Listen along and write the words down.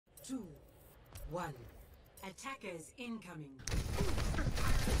2, 1. Attackers incoming.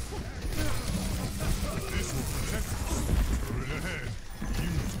 This will protect us. Good ahead.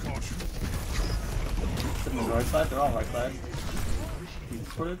 Use caution. Sitting on the right side, they're all right side. He's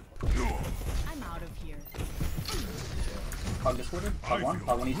discorded. I'm out of here. Hog discorded. Hog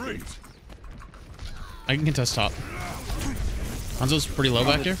one east. Great. I can contest top. Hanzo's pretty low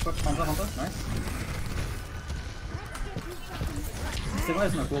back here. Hanzo, nice. Sigma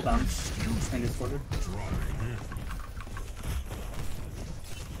has no cooldown. And discorded.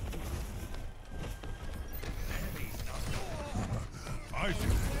 I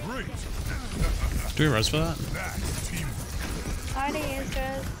feel great. Do we res for that? That's teamwork. I already used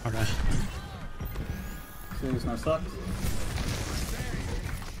it. Okay. There's no sucks.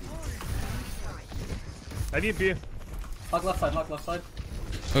 I need B. Hog left side, hog left side.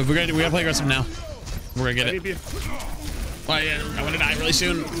 Oh, we gotta play aggressive now. We're gonna get I it. need B. Oh yeah, I'm gonna die really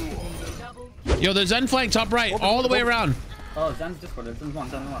soon. Yo, there's Zen flank top right, all the way around. Oh, Zen's discorded. Zen's one.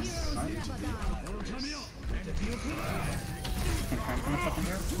 Nice. Can I come up in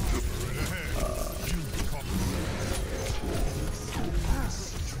here?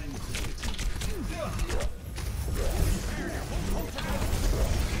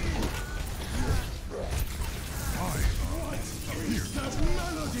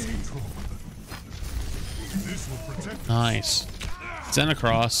 Nice. Zen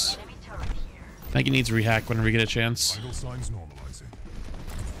across. I think he needs rehack whenever we get a chance. Vital signs normalizing.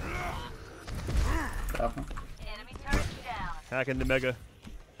 Hack into Mega.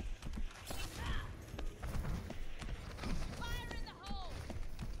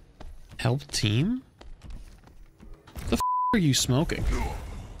 Help team? The f are you smoking?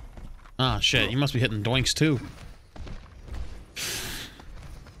 Ah shit, you must be hitting doinks too.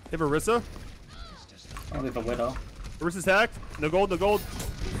 Hey, Marissa? I'll leave a Widow. Marissa's hacked. No gold, no gold.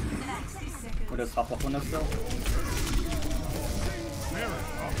 Widow's top left window still.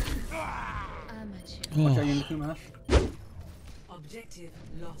 Watch out, you in the Kumash. Objective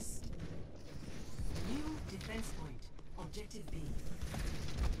lost. New defense point. Objective B.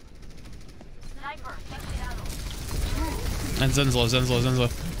 Sniper, take it out. And Zen's low, Zen's low, Zen's low.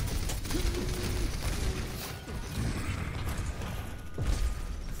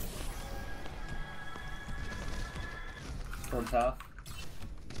 Towards half.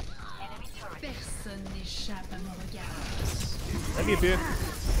 Personne n'échappe à mon regard. I need B.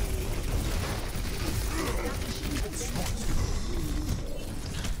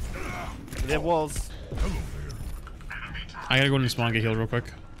 They have walls. I gotta go into spawn and get healed real quick.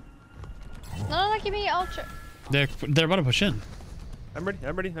 No, give me ultra. They're about to push in. I'm ready,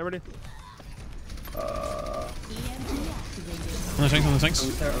 I'm ready, I'm ready. On the tanks, on the tanks.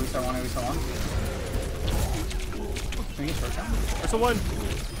 Oster one. Can we get short down? There's a one.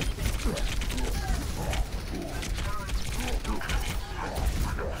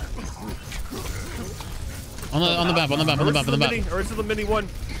 On the map, on the map. Or it's the mini one.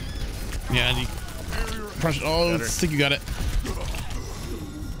 Yeah, and you pressure. Oh, I think you got it.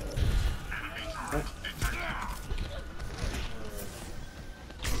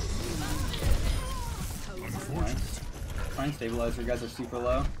 Nice. Try and stabilize. You guys are super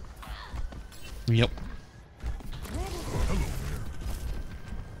low. Yep.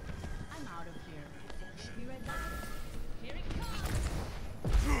 I'm out of here. Be right back. Here it comes.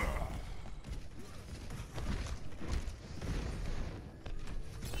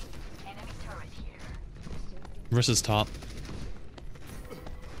 Enemy turret here. Versus top.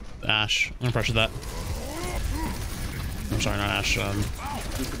 Ash. I'm gonna pressure that. I'm sorry, not Ash.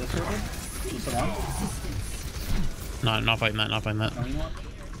 Not fighting that, not fighting that.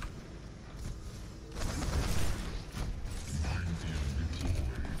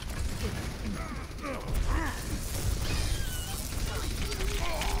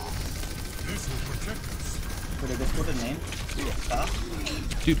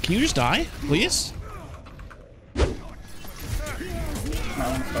 Dude, can you just die, please?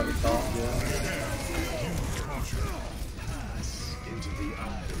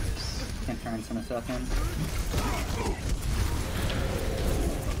 Can't turn in a second.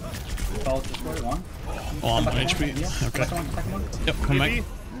 Call just for one. Oh, I'm on HP. Okay. Second one. Yep, come back.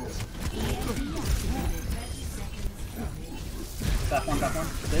 That one.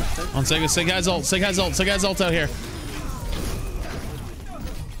 On Sega, Sega ult out here.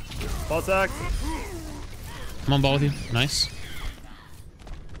 Ball sack. I'm on ball with you. Nice.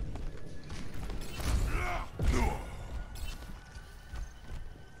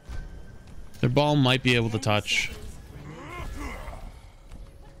 Their ball might be able to touch.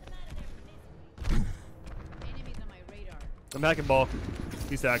 Enemies on my radar. I'm hacking ball.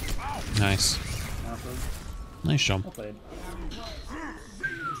 He's sacked. Nice. Awesome. Nice jump. Well played.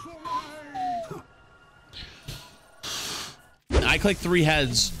 I click 3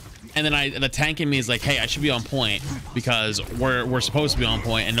 heads, and then the tank in me is like, hey, I should be on point because we're supposed to be on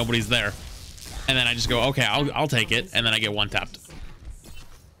point and nobody's there. And then I just go, okay, I'll take it, and then I get one tapped.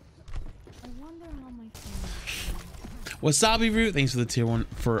 I wonder how my phone. Wasabi Root, thanks for the tier 1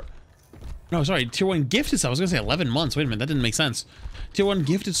 for... No, sorry, tier 1 gifted sub. I was gonna say 11 months. Wait a minute, that didn't make sense. Tier 1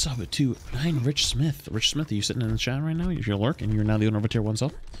 gifted sub to 9 Rich Smith. Rich Smith, are you sitting in the chat right now? If you're lurk and you're now the owner of a tier 1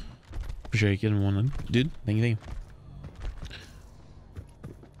 sub. Appreciate you getting one in. Dude, thank you, thank you.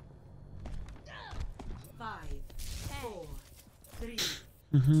 5, 4, 3.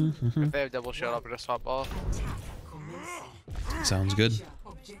 If they have double shield, I'll just swap ball. Attack commencing. Sounds good.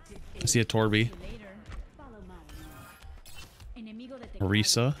 Objective I see a Torby. Later. Follow my enemigo detectado.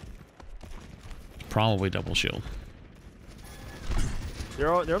 Marisa. Probably double shield.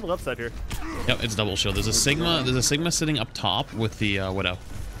 They're on the left side here. Yep, it's double shield. There's a Sigma. There's a Sigma sitting up top with the Widow.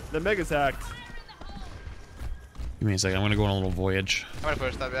 The Mega's hacked. Give me a second. I'm gonna go on a little voyage. I'm gonna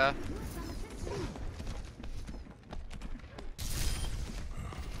push that, yeah.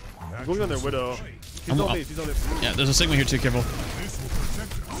 I'm going on their Widow. She's I'm on up. me. She's on me. Yeah, there's a Sigma here too. Careful. This will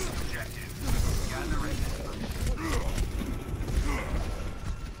protect us.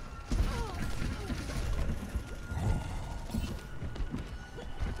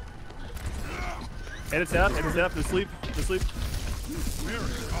 And it's half. And it's half. They're asleep. They're asleep.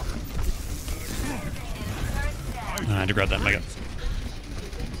 I had to grab that Mega.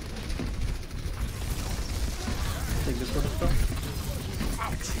 Take this for the stuff.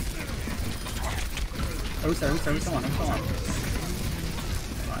 Oh, sorry, come on, come on.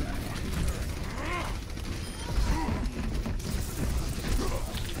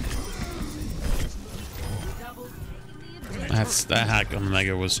 That hack on the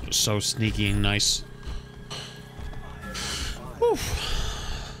Mega was so sneaky and nice. I'm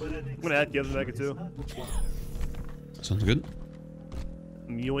gonna add the other Mega too. Sounds good.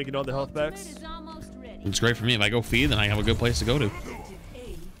 I'm yoinking all the health Turret packs. is almost ready. It's great for me. If I go feed, then I have a good place to go to. Objective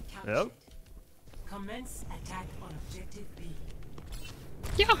A captured. Yep. Commence attack on objective B.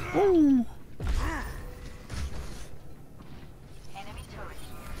 Yahoo!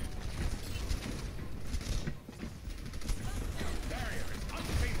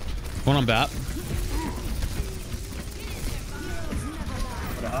 Going on bat.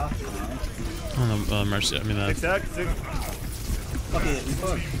 What a half. On the Mercy. I mean, Six sack. Six. Fuck it, we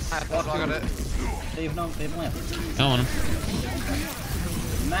push. I got it. They've lamp. I want him.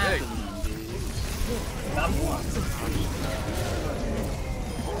 Massive, dude. Got one.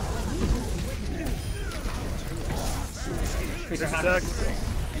 Tracer Six hack. sack.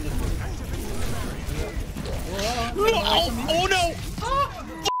 Oh no!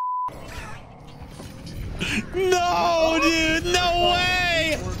 No, dude! No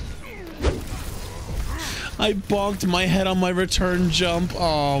way! I bonked my head on my return jump.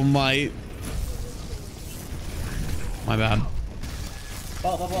 Oh my! My bad.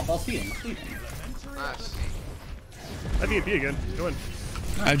 Ball, speeding. Nice. I think B again. Go in.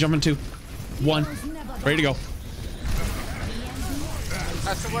 I jump in 2, 1, ready to go.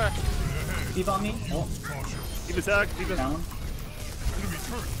 That's the where. Keep on me. Oh, Keep it sack. Keep it. down.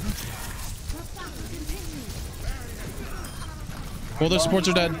 All their supports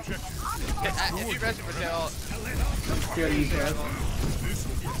are dead. If you rest your tail, Here, use there.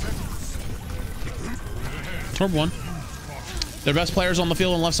 Torb 1. Their best players on the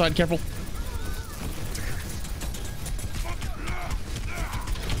field on the left side. Careful.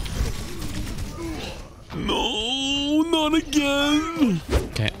 No, not again.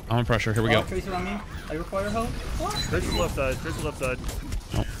 Okay, I'm on pressure. Here we go. Tracer on me. I require help. Tracer's left side. Tracer's left side.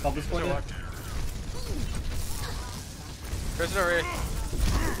 I'll just it. Chris is over here.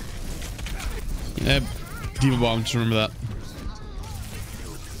 Yeah, Diva Bomb, just remember that.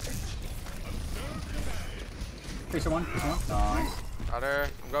 Tracer one. Nice. Got her.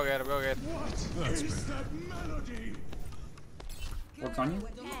 Go get. Works on you.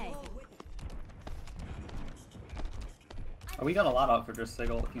 Hey, Oh, we got a lot out for just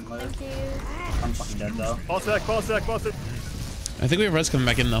Sigil looking later. Thank you. I'm fucking dead though. Ball sack. Ball sack. Ball sack. I think we have res coming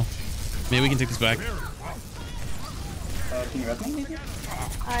back in though. Maybe we can take this back. Can you res me maybe?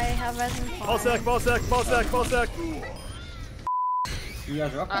 I have resin farm. Ball sack. Ball sack. Ball sack. Ball sack. You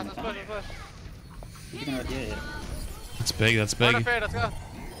guys are up on Let's the push, top. let's push. You can res it. That's big. That's Run big. afraid, let's go.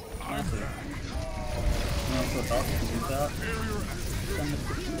 Honestly. You know, so tough. You can use that.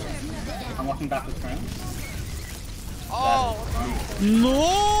 I'm walking back with friends. Oh,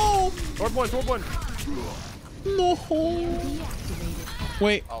 No! Torb one. Torb one. No!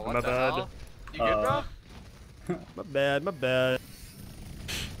 Wait. Oh, what My the bad. hell? You good, bro? My bad, my bad.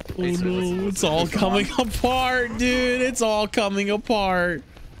 Oh no, it's all coming apart, dude. It's all coming apart.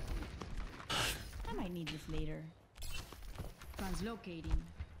 I might need this later. Translocating.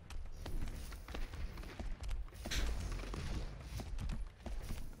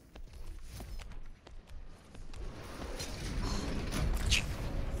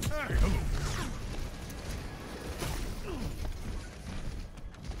 Hey, hello.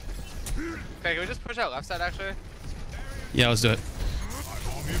 Okay, can we just push out left side actually? Yeah, let's do it.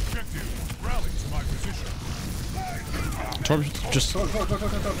 I'm on the objective. Rally to my position. Torb, just Go.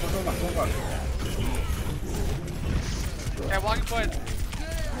 Okay, walking point.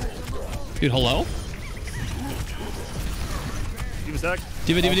 dude, hello? Give a sec.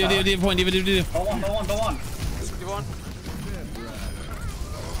 Diva point, diva. Go on. You want?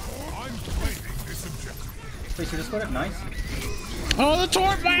 I'm claiming this objective. Wait, you just got it. Nice. Oh, the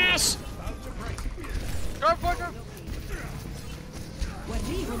Torb mass! Go.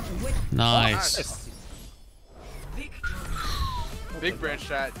 Nice. Big branch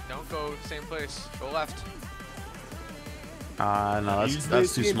chat. Don't go same place. Go left. No, Use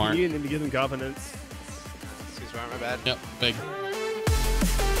that's the too smart. TNT and then give them confidence. Too smart, my bad. Yep, big.